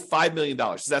 I owe $5 million.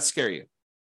 Does that scare you?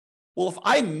 Well, if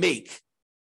I make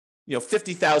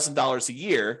 $50,000 a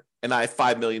year and I have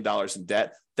 $5 million in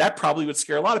debt, that probably would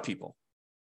scare a lot of people.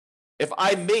 If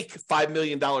I make $5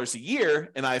 million a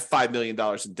year and I have $5 million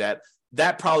in debt,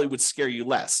 that probably would scare you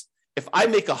less. If I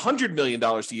make $100 million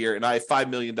a year and I have $5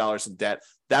 million in debt,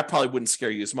 that probably wouldn't scare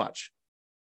you as much.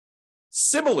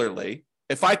 Similarly,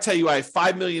 if I tell you I have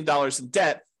 $5 million in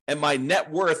debt and my net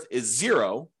worth is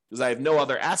zero because I have no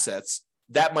other assets,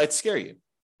 that might scare you.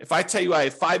 If I tell you I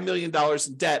have $5 million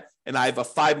in debt and I have a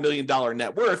 $5 million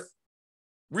net worth,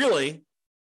 really,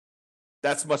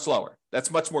 that's much lower.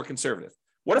 That's much more conservative.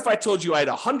 What if I told you I had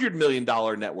a $100 million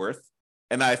net worth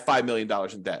and I have $5 million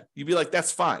in debt? You'd be like,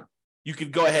 that's fine. You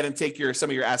could go ahead and take some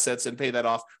of your assets and pay that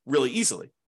off really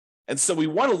easily. And so we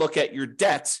want to look at your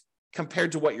debt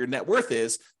compared to what your net worth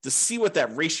is to see what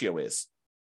that ratio is.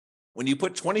 When you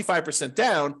put 25%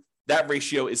 down, that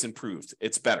ratio is improved.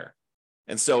 It's better.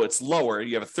 And so it's lower.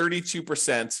 You have a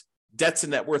 32% debt to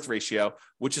net worth ratio,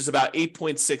 which is about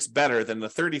 8.6 better than the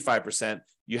 35%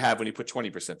 you have when you put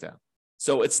 20% down.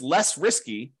 So it's less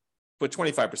risky, put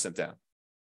 25% down.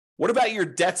 What about your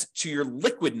debt to your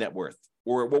liquid net worth,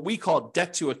 or what we call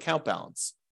debt to account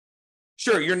balance?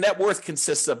 Sure, your net worth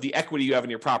consists of the equity you have in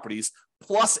your properties,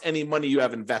 plus any money you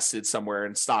have invested somewhere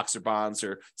in stocks or bonds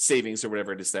or savings or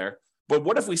whatever it is there. But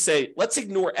what if we say, let's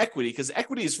ignore equity, because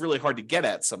equity is really hard to get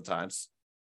at sometimes.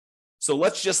 So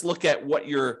let's just look at what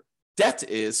your debt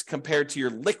is compared to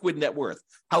your liquid net worth,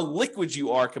 how liquid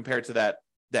you are compared to that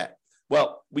debt.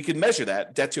 Well, we can measure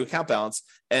that, debt to account balance,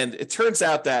 and it turns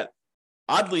out that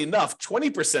oddly enough,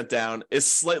 20% down is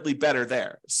slightly better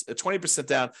there. 20%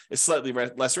 down is slightly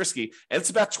less risky, and it's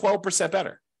about 12%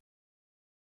 better.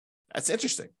 That's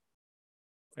interesting,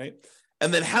 right?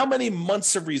 And then how many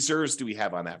months of reserves do we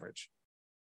have on average?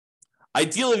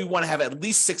 Ideally, we want to have at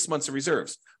least 6 months of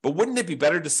reserves, but wouldn't it be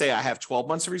better to say I have 12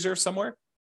 months of reserves somewhere?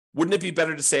 Wouldn't it be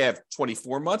better to say I have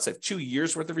 24 months, I have 2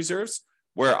 years worth of reserves,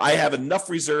 where I have enough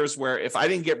reserves where if I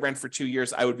didn't get rent for 2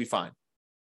 years, I would be fine?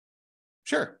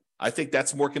 Sure. I think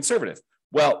that's more conservative.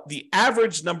 Well, the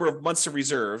average number of months of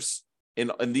reserves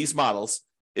in these models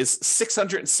is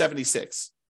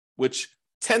 676, which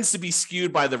tends to be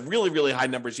skewed by the really, really high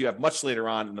numbers you have much later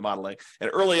on in the modeling. And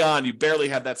early on, you barely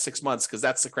have that 6 months because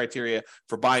that's the criteria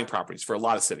for buying properties for a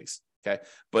lot of cities. Okay.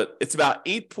 But it's about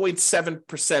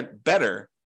 8.7% better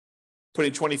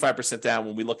putting 25% down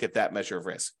when we look at that measure of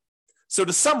risk. So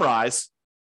to summarize,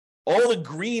 all the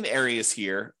green areas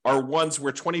here are ones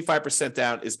where 25%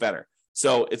 down is better.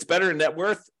 So it's better in net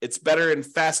worth. It's better in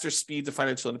faster speed to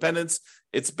financial independence.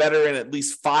 It's better in at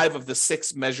least 5 of the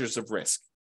 6 measures of risk.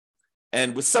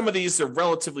 And with some of these, they're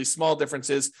relatively small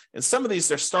differences. And some of these,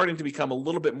 they're starting to become a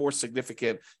little bit more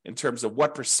significant in terms of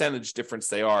what percentage difference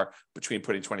they are between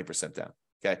putting 20% down.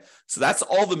 Okay. So that's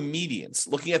all the medians,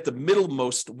 looking at the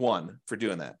middlemost one for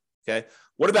doing that. Okay.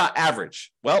 What about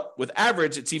average? Well, with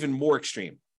average, it's even more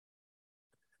extreme.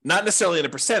 Not necessarily in a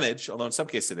percentage, although in some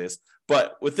cases it is,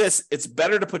 but with this, it's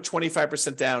better to put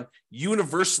 25% down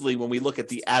universally when we look at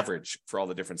the average for all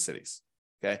the different cities.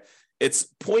 Okay. It's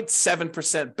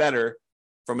 0.7% better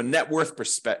from a net worth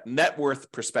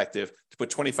perspective to put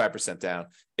 25% down.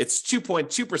 It's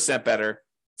 2.2% better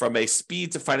from a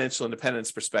speed to financial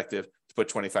independence perspective to put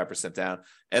 25% down.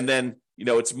 And then,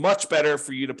 it's much better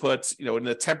for you to put, in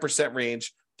the 10%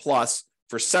 range plus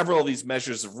for several of these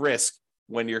measures of risk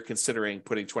when you're considering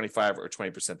putting 25 or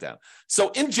 20% down.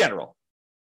 So in general,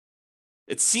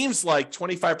 it seems like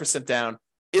 25% down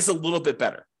is a little bit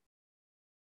better.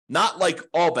 Not like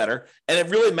all better. And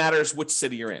it really matters which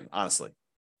city you're in, honestly.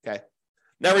 Okay.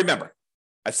 Now remember,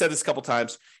 I've said this a couple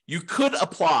times, you could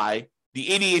apply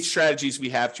the 88 strategies we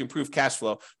have to improve cash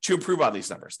flow to improve on these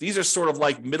numbers. These are sort of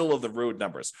like middle of the road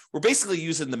numbers. We're basically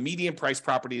using the median price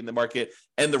property in the market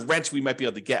and the rent we might be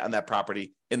able to get on that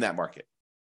property in that market.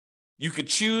 You could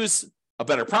choose a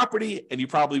better property and you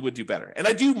probably would do better. And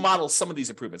I do model some of these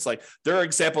improvements. Like there are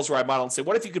examples where I model and say,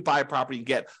 what if you could buy a property and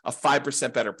get a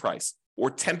 5% better price or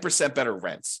 10% better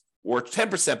rents or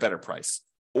 10% better price,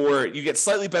 or you get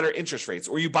slightly better interest rates,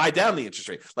 or you buy down the interest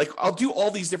rate. Like I'll do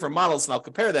all these different models and I'll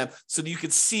compare them so that you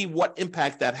can see what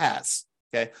impact that has.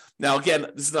 Okay. Now, again,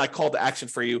 this is my call to action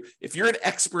for you. If you're an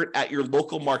expert at your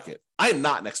local market, I am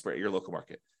not an expert at your local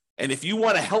market. And if you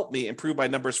want to help me improve my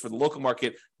numbers for the local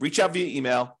market, reach out via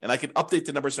email and I can update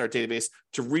the numbers in our database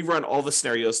to rerun all the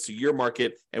scenarios to your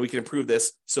market. And we can improve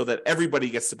this so that everybody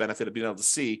gets the benefit of being able to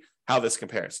see how this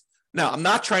compares. Now, I'm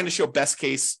not trying to show best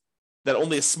case that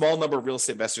only a small number of real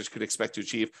estate investors could expect to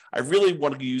achieve. I really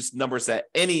want to use numbers that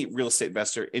any real estate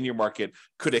investor in your market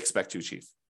could expect to achieve.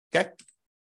 Okay.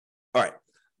 All right.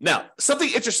 Now, something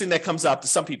interesting that comes up to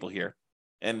some people here,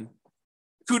 and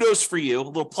kudos for you, a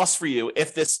little plus for you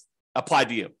if this applied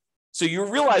to you. So you're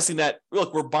realizing that,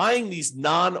 look, we're buying these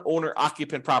non-owner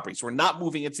occupant properties. We're not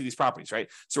moving into these properties, right?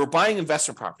 So we're buying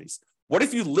investment properties. What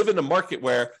if you live in a market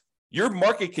where your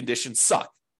market conditions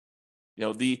suck?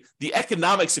 The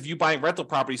economics of you buying rental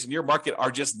properties in your market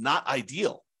are just not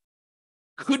ideal.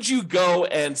 Could you go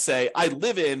and say, I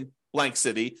live in blank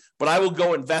city, but I will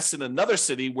go invest in another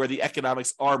city where the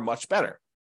economics are much better?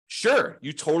 Sure,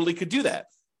 you totally could do that.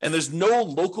 And there's no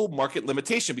local market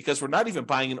limitation because we're not even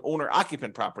buying an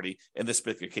owner-occupant property in this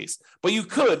particular case. But you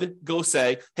could go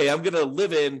say, hey, I'm going to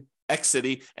live in X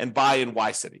city and buy in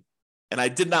Y city. And I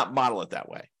did not model it that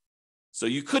way. So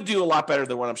you could do a lot better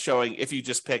than what I'm showing if you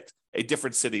just picked a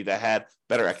different city that had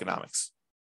better economics.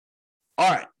 All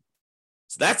right.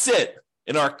 So that's it.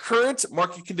 In our current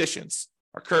market conditions,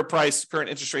 our current price, current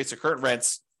interest rates, or current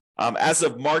rents, as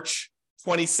of March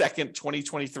 22nd,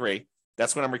 2023,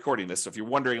 that's when I'm recording this. So if you're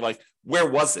wondering, like, where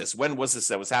was this? When was this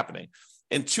that was happening?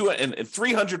 In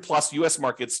 300 plus US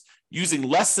markets using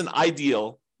less than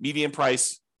ideal median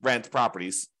price rent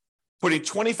properties, putting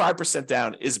 25%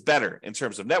 down is better in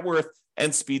terms of net worth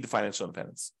and speed to financial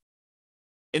independence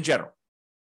in general.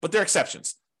 But there are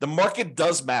exceptions. The market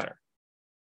does matter.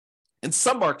 In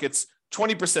some markets,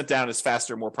 20% down is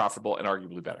faster, more profitable, and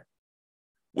arguably better,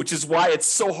 which is why it's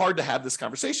so hard to have this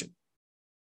conversation.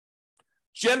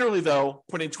 Generally, though,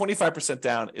 putting 25%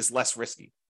 down is less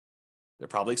risky. There are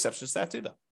probably exceptions to that too,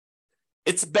 though.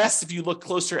 It's best if you look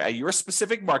closer at your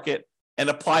specific market and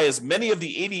apply as many of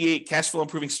the 88 cash flow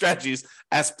improving strategies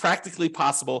as practically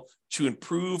possible to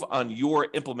improve on your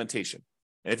implementation.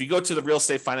 And if you go to the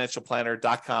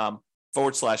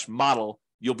realestateFinancialPlanner.com/model,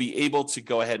 you'll be able to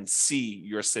go ahead and see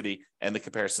your city and the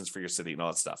comparisons for your city and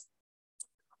all that stuff.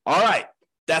 All right.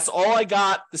 That's all I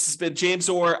got. This has been James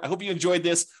Orr. I hope you enjoyed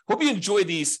this. Hope you enjoy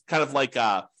these kind of like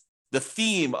the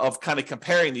theme of kind of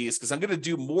comparing these, because I'm going to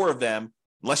do more of them,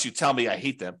 unless you tell me I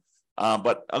hate them.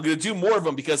 But I'm going to do more of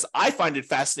them because I find it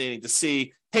fascinating to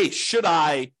see, hey, should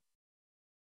I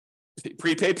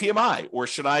prepay PMI, or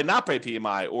should I not pay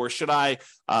PMI, or should I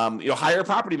hire a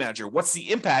property manager? What's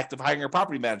the impact of hiring a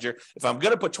property manager? If I'm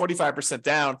going to put 25%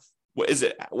 down,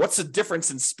 What's the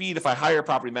difference in speed if I hire a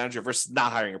property manager versus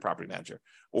not hiring a property manager?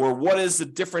 Or what is the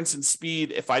difference in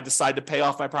speed if I decide to pay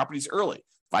off my properties early?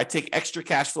 If I take extra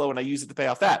cash flow and I use it to pay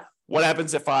off that, what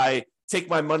happens if I take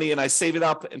my money and I save it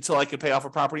up until I can pay off a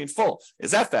property in full?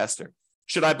 Is that faster?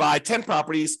 Should I buy 10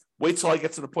 properties, wait till I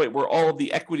get to the point where all of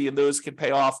the equity in those can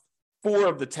pay off 4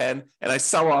 of the 10, and I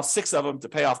sell off 6 of them to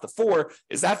pay off the 4?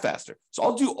 Is that faster? So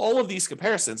I'll do all of these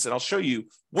comparisons, and I'll show you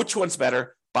which one's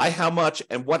better, by how much,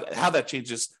 and how that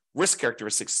changes risk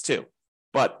characteristics too.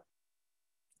 But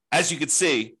as you can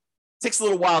see, it takes a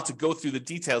little while to go through the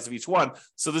details of each one.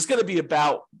 So there's going to be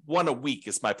about one a week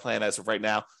is my plan as of right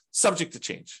now, subject to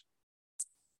change.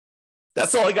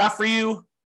 That's all I got for you.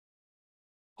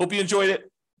 Hope you enjoyed it.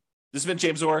 This has been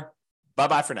James Orr.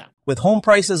 Bye-bye for now. With home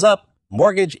prices up,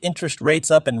 mortgage interest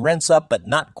rates up, and rents up, but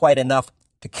not quite enough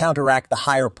to counteract the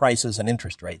higher prices and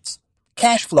interest rates,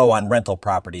 cash flow on rental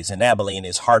properties in Abilene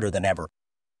is harder than ever.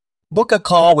 Book a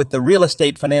call with the Real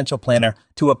Estate Financial Planner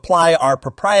to apply our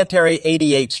proprietary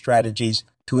 88 strategies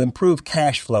to improve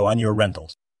cash flow on your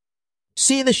rentals.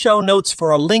 See the show notes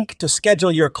for a link to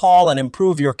schedule your call and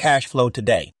improve your cash flow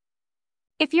today.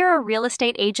 If you're a real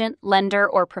estate agent, lender,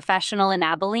 or professional in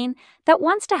Abilene that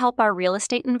wants to help our real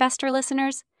estate investor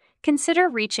listeners, consider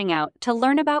reaching out to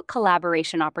learn about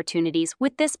collaboration opportunities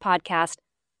with this podcast.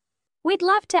 We'd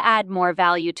love to add more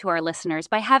value to our listeners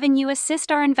by having you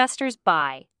assist our investors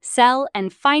buy, sell,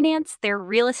 and finance their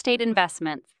real estate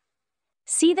investments.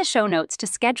 See the show notes to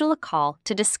schedule a call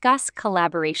to discuss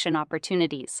collaboration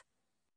opportunities.